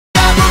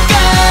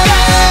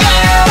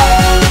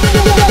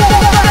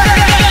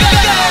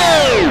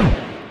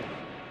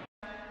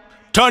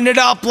Turn it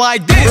up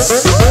like this.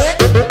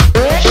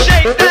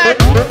 Shake that.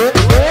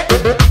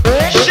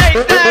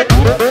 Shake that.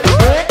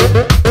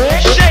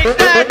 Shake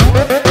that.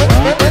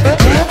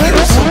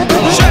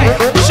 Shake,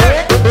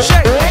 shake,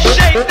 shake,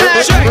 Shake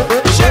that. shake,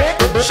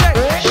 shake,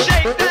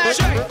 shake,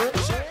 shake.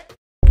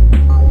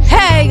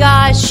 Hey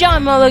guys,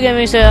 Sean Molo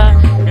Gaming here,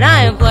 and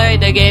I am playing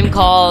the game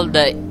called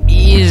the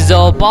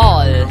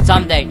isoball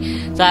something.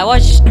 So I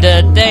watched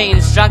the thing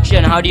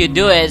instruction how do you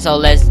do it, so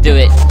let's do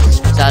it.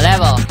 So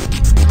level.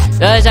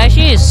 It's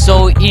actually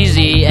so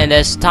easy and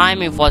there's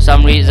timing for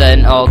some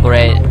reason. Oh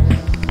great.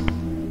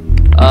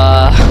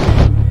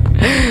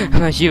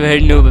 I'm actually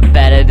very noob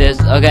bad at this.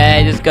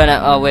 Okay, just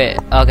gonna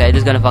okay,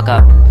 just gonna fuck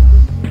up.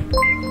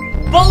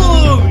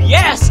 Boom!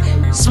 Yes!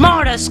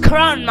 Smartest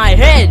crown my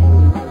head!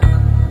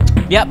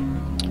 Yep.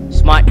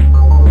 Smart.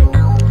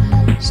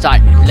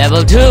 Start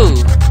level 2.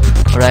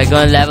 Alright,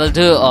 going level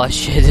 2. Oh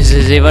shit, this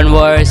is even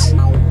worse.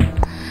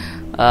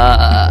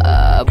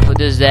 Put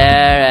this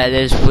there and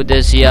just put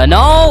this here.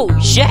 No!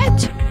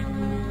 Shit!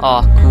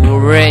 Oh,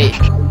 great.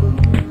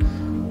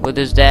 Put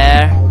this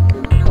there.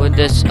 Put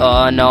this.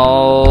 Oh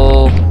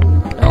no.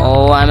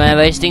 No, am I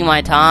wasting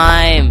my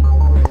time?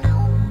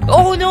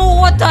 Oh no,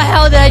 what the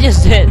hell did I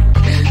just did?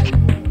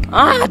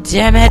 Ah,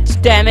 damn it,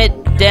 damn it,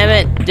 damn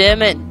it,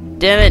 damn it,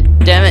 damn it,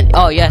 damn it.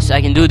 Oh yes,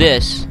 I can do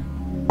this.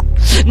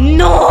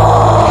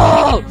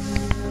 No!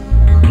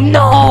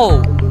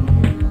 No!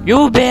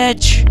 You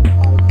bitch!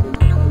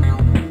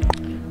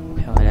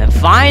 And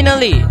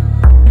finally!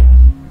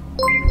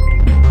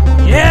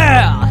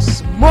 Yeah!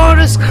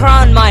 Smartest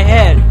crown my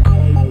head!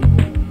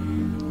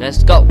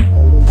 Let's go.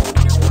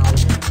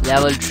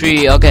 Level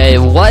 3. Okay,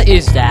 what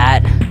is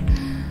that?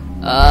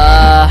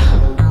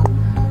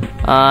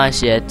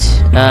 Shit.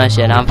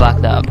 Shit, I'm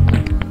fucked up.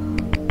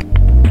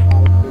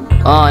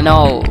 Oh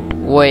no,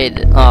 wait.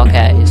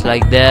 Okay, it's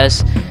like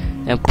this.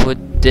 And put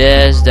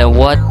this. Then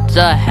what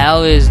the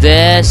hell is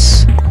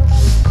this?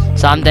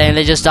 Something,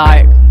 let's just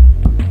start.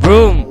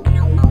 Boom!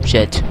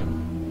 Shit.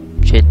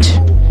 Shit.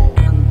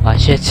 Oh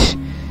shit.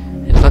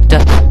 I fucked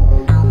up.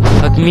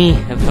 Fuck me.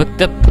 I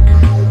fucked up.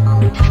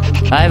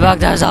 I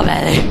fucked up so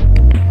badly.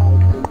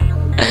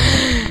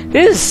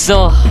 This is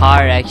so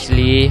hard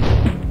actually.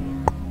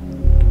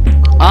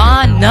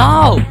 Oh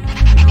no!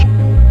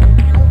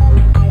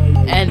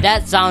 And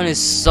that sound is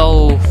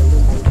so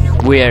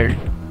weird.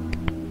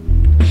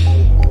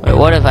 Wait,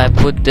 what if I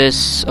put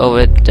this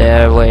over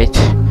there? Wait.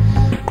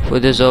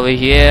 Put this over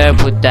here,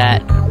 put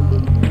that.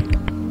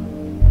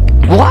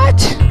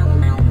 What?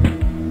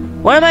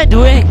 What am I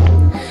doing?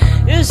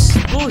 This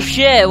is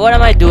bullshit. What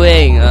am I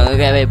doing?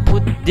 Okay, wait.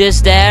 Put this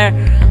there.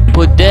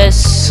 Put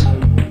this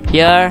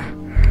here.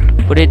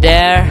 Put it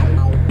there.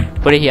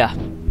 Put it here.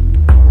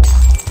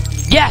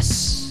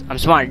 Yes! I'm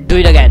smart. Do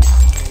it again.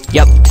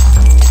 Yep.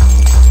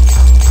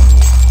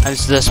 I'm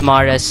the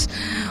smartest.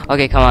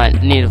 Okay, come on.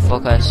 Need to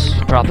focus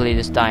properly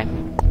this time.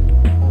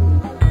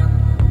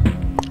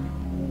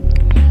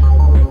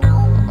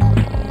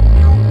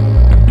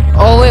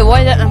 Oh wait,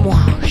 why that?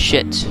 Wow,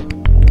 shit.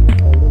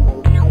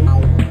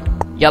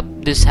 Yup,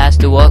 this has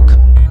to work.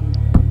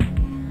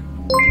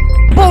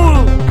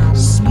 Boom!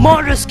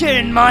 Smartest kid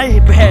in my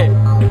head.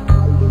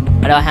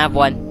 I don't have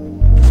one.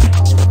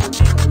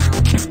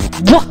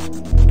 What?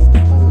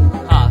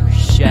 Oh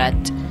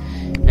shit.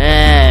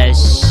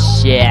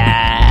 Shit.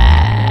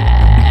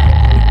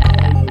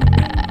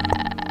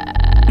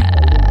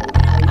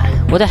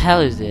 What the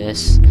hell is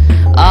this?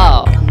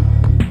 Oh.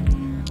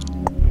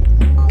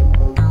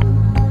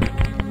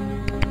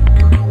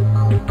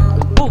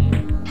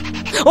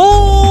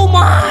 Oh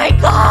my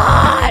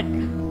god!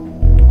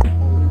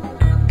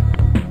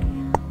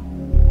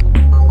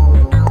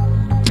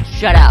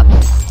 Shut up.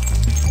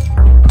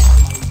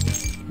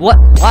 What?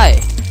 Why?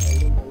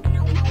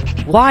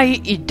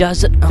 Why it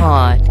doesn't?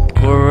 Oh,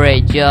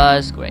 great.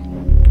 Just great.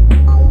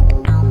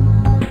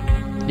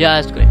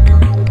 Just great.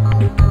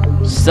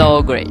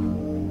 So great.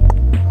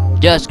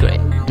 Just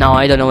great. Now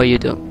I don't know what you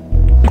do.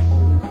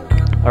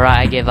 Alright,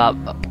 I give up.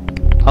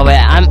 Oh wait,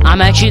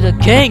 I'm actually the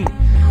king.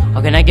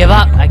 How can I give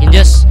up? I can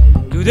just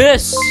do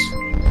this.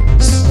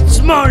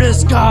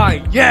 Smartest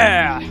guy,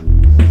 yeah.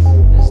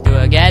 Let's do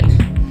it again.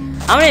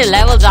 How many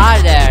levels are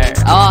there?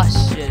 Oh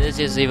shit, this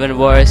is even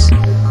worse.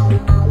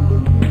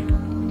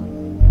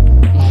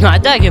 I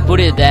thought I could put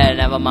it there.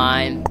 Never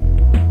mind.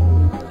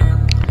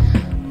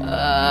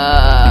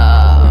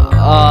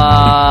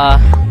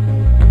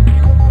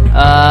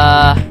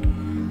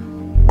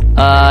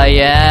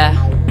 Yeah.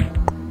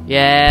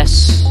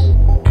 Yes.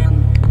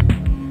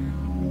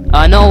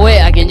 No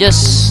way, I can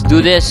just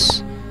do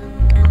this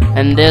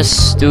and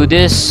this, do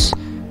this.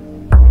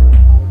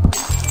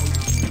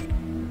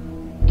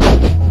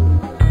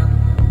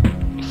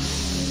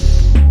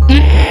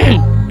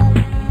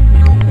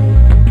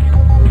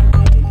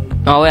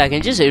 No way, I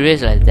can just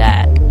erase like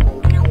that.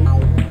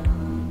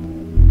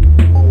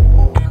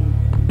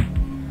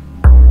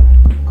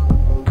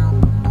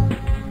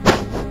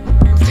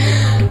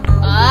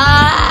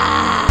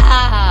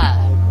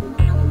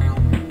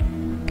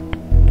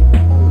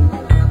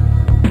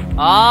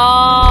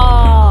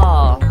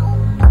 Oh,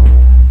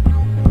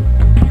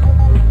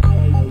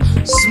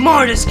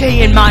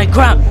 stay in my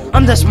ground.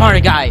 I'm the smarter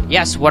guy.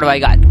 Yes, what do I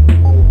got?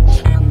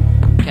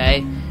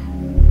 Okay.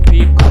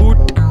 Put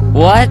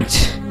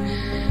what?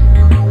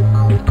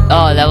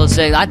 Oh, level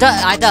 6. I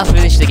thought I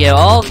finished the game.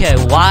 Okay,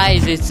 why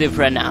is it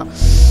different now?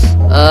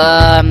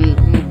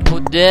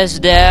 Put this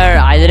there.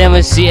 I didn't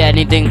even see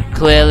anything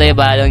clearly,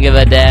 but I don't give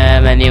a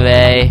damn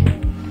anyway.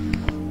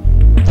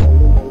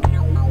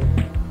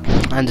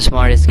 I'm the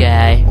smartest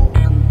guy.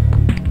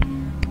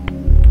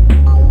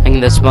 I'm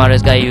the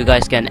smartest guy you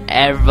guys can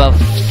ever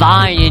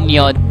find in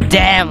your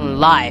damn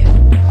life.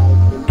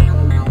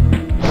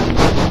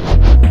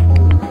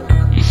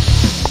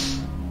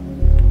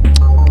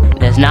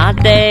 There's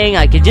nothing.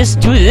 I can just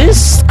do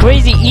this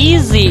crazy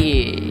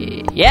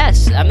easy.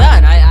 Yes, I'm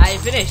done. I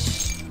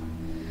finished.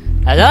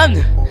 I'm done.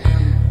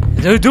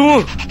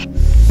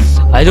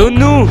 I don't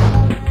know.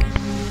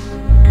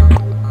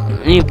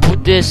 You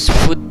put this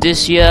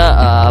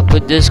here,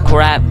 put this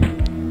crap.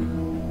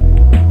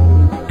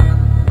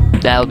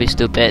 That would be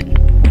stupid.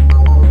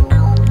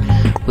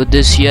 Put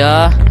this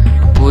here,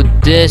 put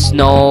this,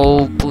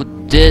 no, put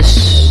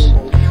this.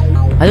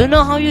 I don't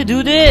know how you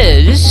do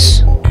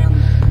this.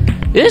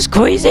 This is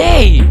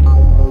crazy.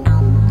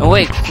 Oh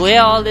wait,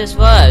 clear all this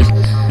first.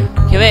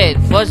 Okay, wait,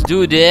 first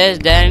do this,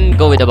 then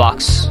go with the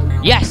box.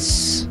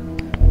 Yes!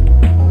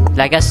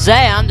 Like I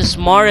say, I'm the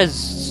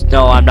smartest.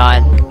 No, I'm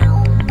not.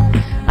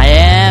 I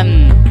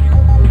am.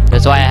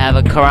 That's why I have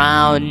a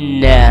crown.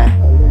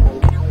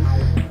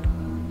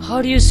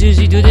 How do you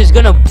seriously do this? It's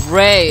gonna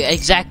break.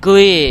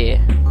 Exactly.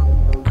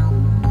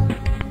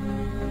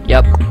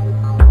 Yep.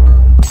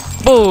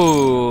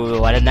 Ooh,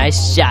 what a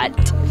nice shot.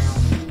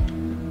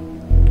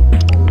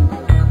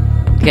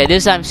 Okay,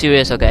 this I'm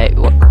serious. Okay.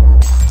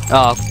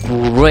 Oh,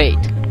 great.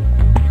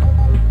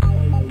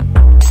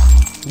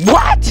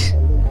 What?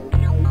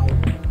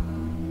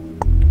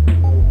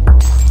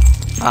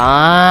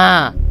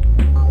 Ah.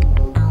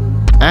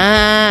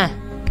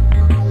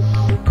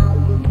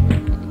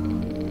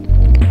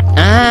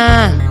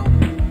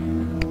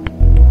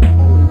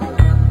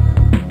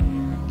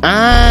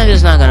 This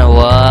is not gonna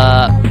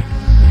work.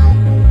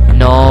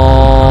 No,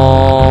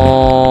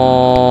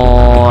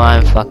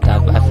 I'm fucked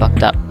up. I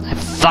fucked up. I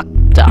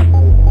fucked up.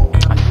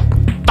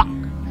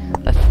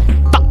 I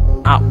fucked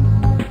up.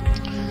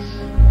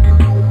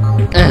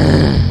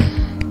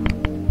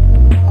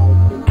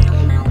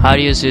 How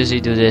do you seriously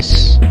do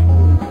this?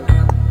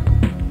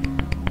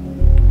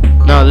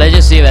 No, let's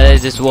just see whether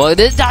this works.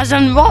 This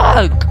doesn't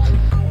work.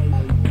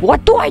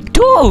 What do I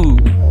do?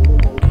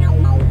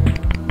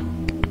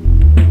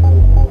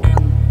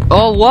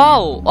 Oh,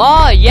 whoa.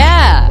 Oh,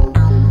 yeah.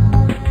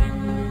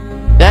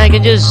 Then I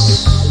can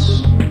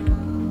just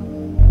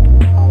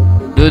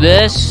do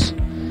this.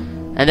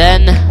 And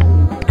then...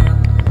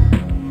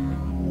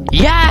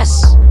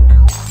 Yes!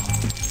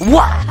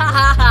 What?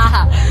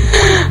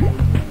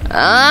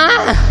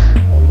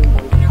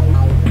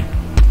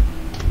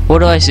 What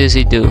do I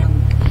seriously do?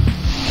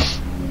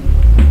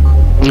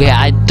 Okay,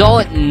 I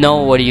don't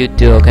know what you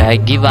do. Okay, I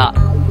give up.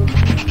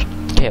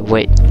 Okay,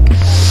 wait.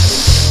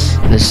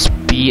 Let's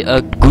be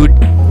a good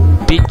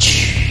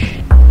bitch.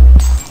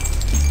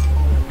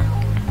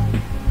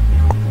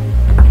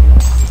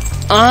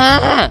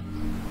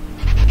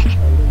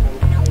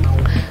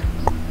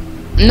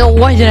 No,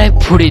 why did I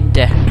put it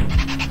there?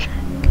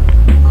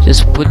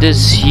 Just put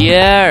this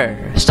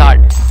here. Start.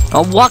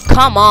 Oh, what?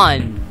 Come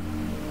on.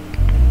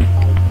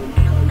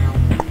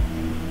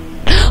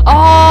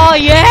 Oh,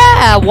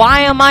 yeah.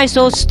 Why am I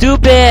so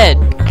stupid?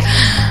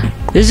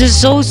 This is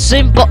so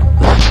simple.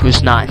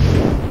 It's not.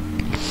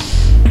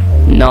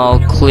 No,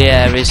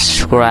 clear is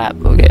scrap.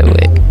 Okay,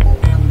 wait.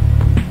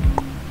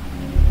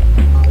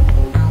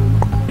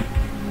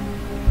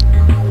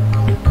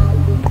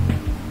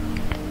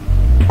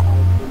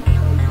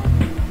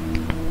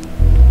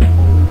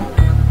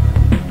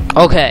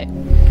 Okay.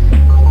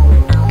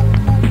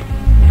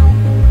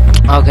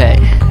 Okay.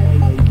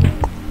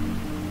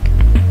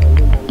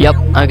 Yep,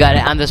 I got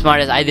it. I'm the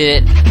smartest. I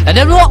did it. And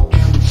then what?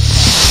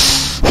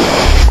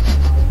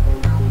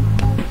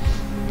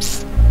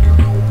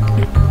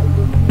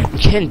 I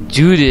can't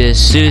do this.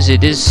 Seriously,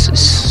 this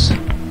is...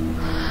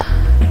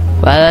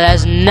 Well,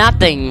 there's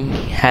nothing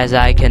as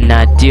I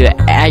cannot do.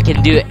 I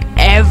can do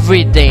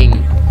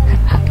everything.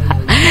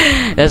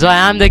 That's why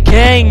I'm the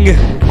king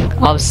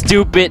of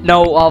stupid,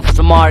 no, of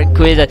smart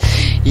quizzes.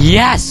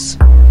 Yes!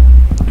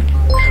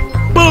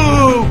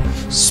 Boom!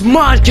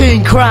 Smart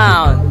king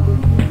crown!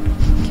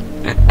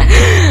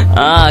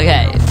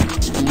 Okay,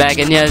 back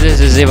in here, this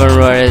is even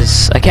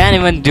worse. I can't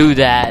even do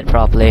that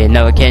properly.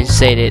 No, I can't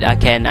say it. I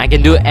can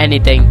do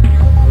anything.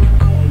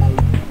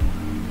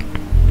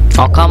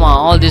 Oh, come on,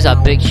 all these are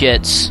big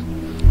shits.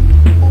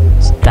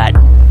 Start.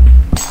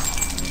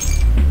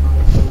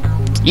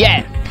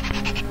 Yeah!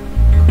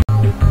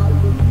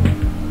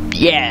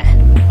 Yeah!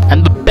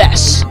 I'm the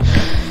best!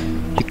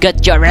 You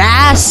got your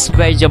ass,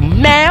 where's your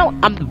mouth?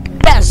 I'm the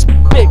best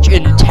bitch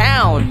in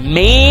town,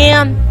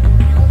 man!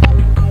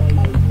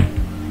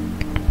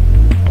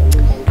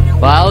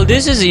 Well,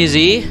 this is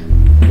easy.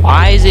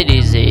 Why is it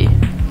easy?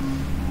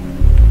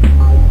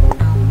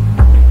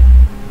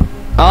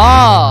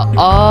 Oh,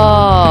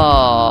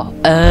 oh,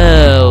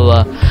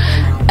 oh,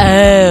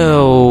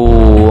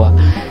 oh,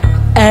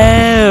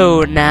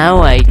 oh, now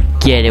I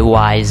get it.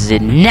 Why is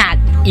it not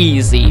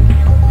easy?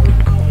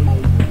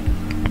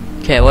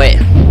 Okay, wait.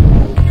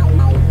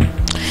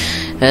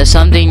 There's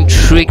something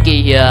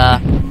tricky here.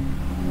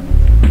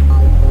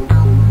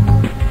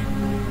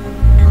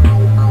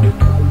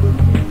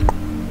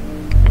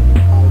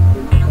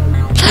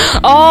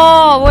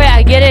 Oh wait,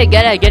 I get it,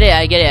 I get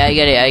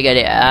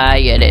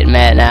it,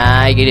 man,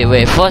 I get it.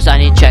 Wait, first I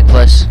need check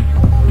first.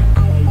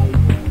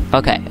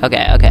 Okay, I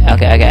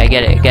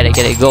get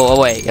it. Go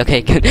away.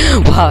 Okay, good.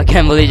 Wow, I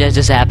can't believe that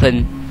just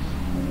happened.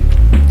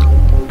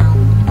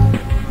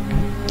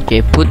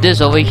 Okay, put this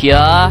over here.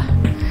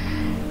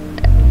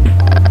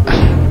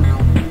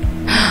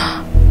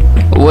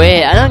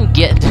 Wait, I don't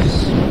get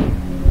this.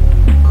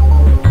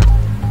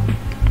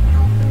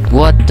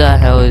 What the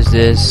hell is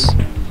this?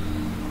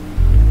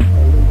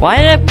 Why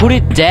did I put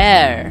it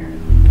there?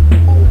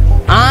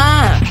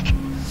 Ah!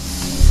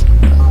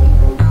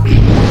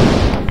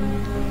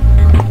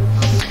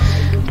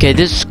 Okay,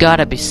 this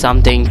gotta be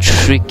something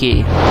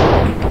tricky.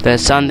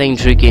 There's something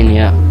tricky in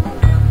here.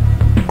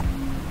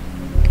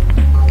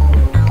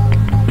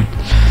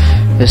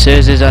 There's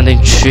seriously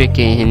something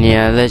tricky in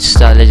here. Let's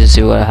just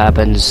see what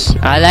happens.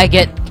 I like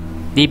it.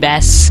 The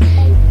best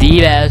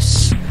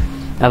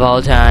of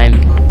all time.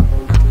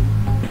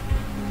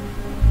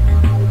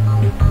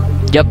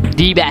 Yup,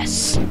 the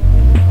best.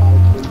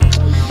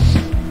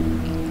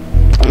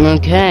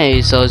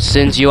 Okay, so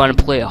since you want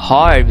to play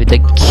hard with the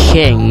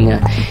king,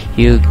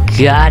 you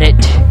got it.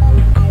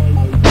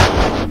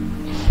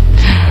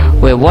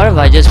 Wait, what if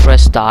I just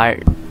press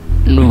start?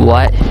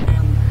 What?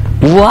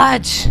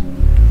 What?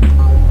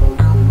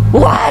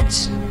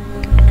 What?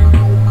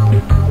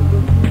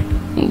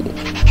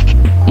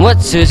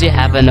 What seriously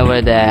happened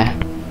over there?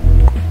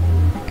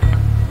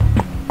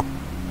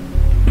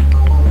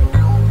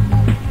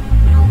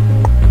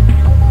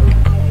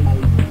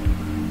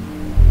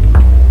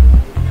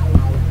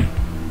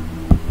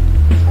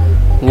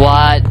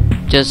 What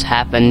just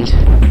happened?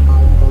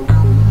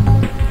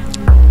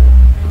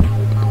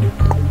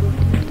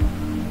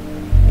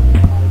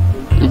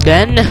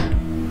 Then,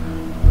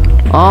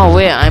 oh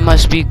wait, I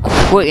must be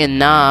quick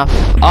enough.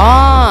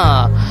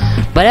 Ah,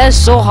 but that's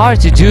so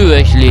hard to do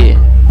actually.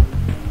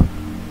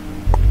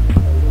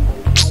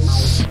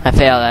 I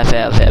failed.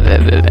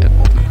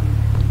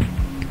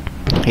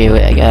 Okay,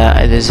 wait,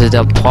 this is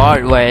the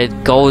part where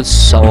it goes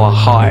so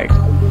hard.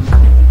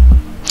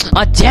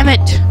 Oh damn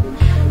it!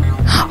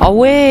 Oh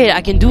wait,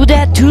 I can do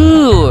that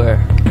too.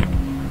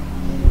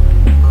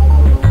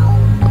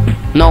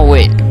 No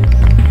wait.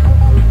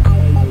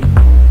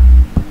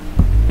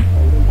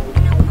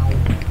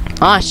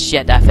 Ah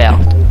shit, I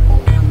failed.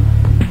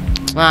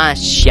 Ah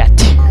shit,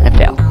 I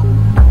failed.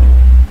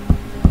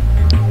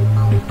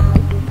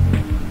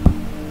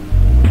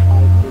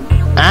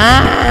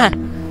 Ah!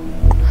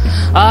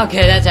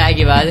 Okay, that's how I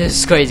give up. This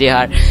is crazy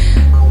hard.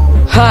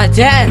 Ah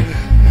damn!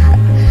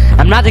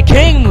 I'm not the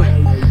king!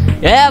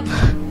 Yep!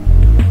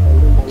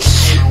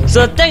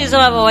 So thank you so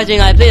much for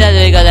watching. Please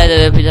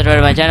subscribe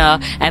to my channel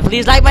and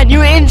please like my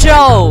new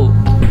intro.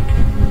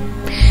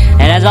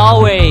 And as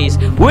always,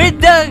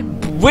 with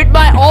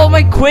all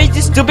my crazy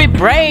stupid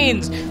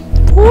brains,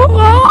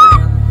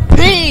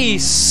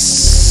 peace.